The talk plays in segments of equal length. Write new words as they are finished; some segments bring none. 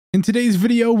In today's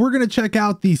video, we're going to check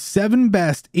out the 7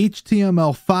 best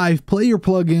HTML5 player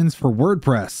plugins for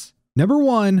WordPress. Number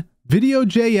 1,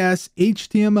 VideoJS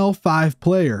HTML5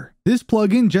 player. This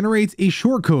plugin generates a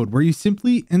shortcode where you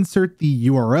simply insert the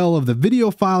URL of the video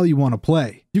file you want to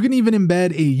play. You can even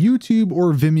embed a YouTube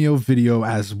or Vimeo video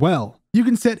as well. You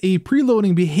can set a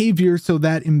preloading behavior so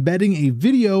that embedding a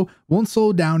video won't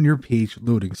slow down your page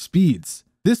loading speeds.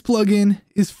 This plugin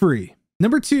is free.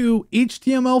 Number 2,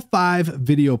 HTML5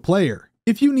 video player.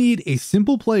 If you need a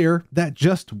simple player that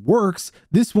just works,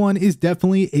 this one is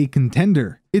definitely a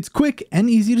contender. It's quick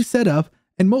and easy to set up,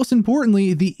 and most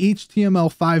importantly, the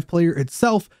HTML5 player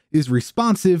itself is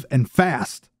responsive and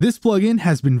fast. This plugin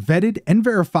has been vetted and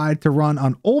verified to run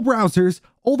on all browsers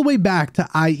all the way back to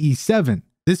IE7.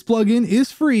 This plugin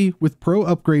is free with pro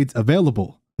upgrades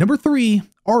available. Number 3,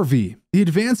 RV. The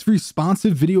advanced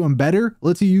responsive video embedder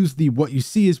lets you use the what you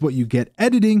see is what you get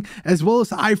editing, as well as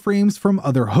iframes from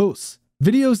other hosts.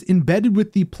 Videos embedded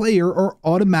with the player are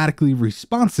automatically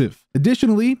responsive.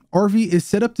 Additionally, RV is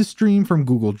set up to stream from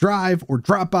Google Drive or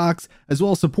Dropbox, as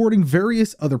well as supporting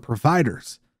various other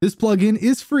providers. This plugin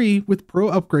is free with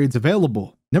pro upgrades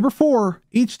available. Number 4,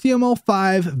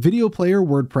 HTML5 video player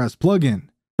WordPress plugin.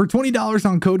 For $20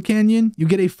 on CodeCanyon, you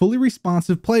get a fully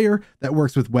responsive player that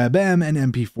works with WebM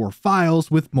and MP4 files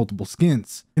with multiple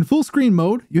skins. In full screen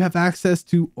mode, you have access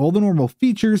to all the normal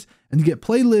features and you get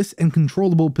playlists and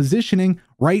controllable positioning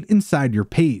right inside your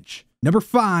page. Number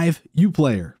 5,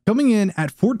 UPlayer. Coming in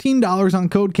at $14 on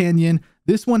CodeCanyon,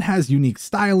 this one has unique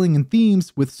styling and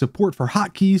themes with support for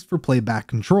hotkeys for playback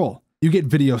control. You get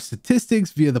video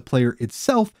statistics via the player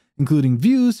itself, including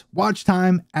views, watch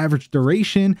time, average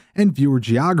duration, and viewer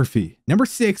geography. Number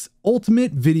 6,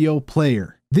 Ultimate Video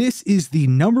Player. This is the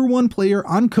 #1 player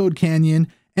on CodeCanyon,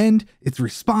 and it's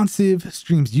responsive,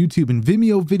 streams YouTube and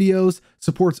Vimeo videos,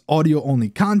 supports audio-only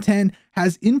content,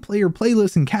 has in-player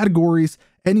playlists and categories,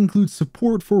 and includes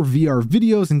support for VR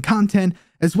videos and content,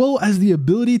 as well as the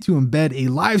ability to embed a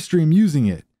live stream using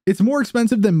it. It's more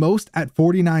expensive than most at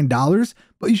 $49,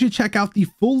 but you should check out the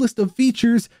full list of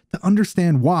features to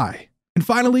understand why. And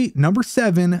finally, number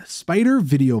 7, Spider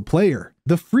Video Player.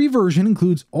 The free version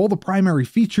includes all the primary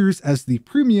features as the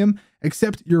premium,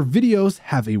 except your videos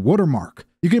have a watermark.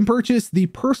 You can purchase the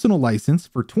personal license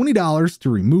for $20 to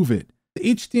remove it.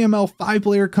 The HTML5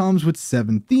 player comes with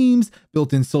 7 themes,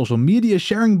 built-in social media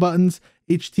sharing buttons,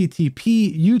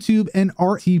 HTTP, YouTube, and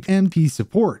RTMP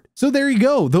support. So there you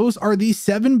go. Those are the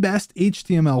 7 best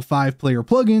HTML5 player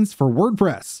plugins for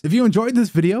WordPress. If you enjoyed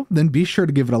this video, then be sure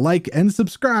to give it a like and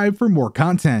subscribe for more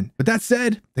content. With that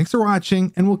said, thanks for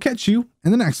watching, and we'll catch you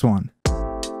in the next one.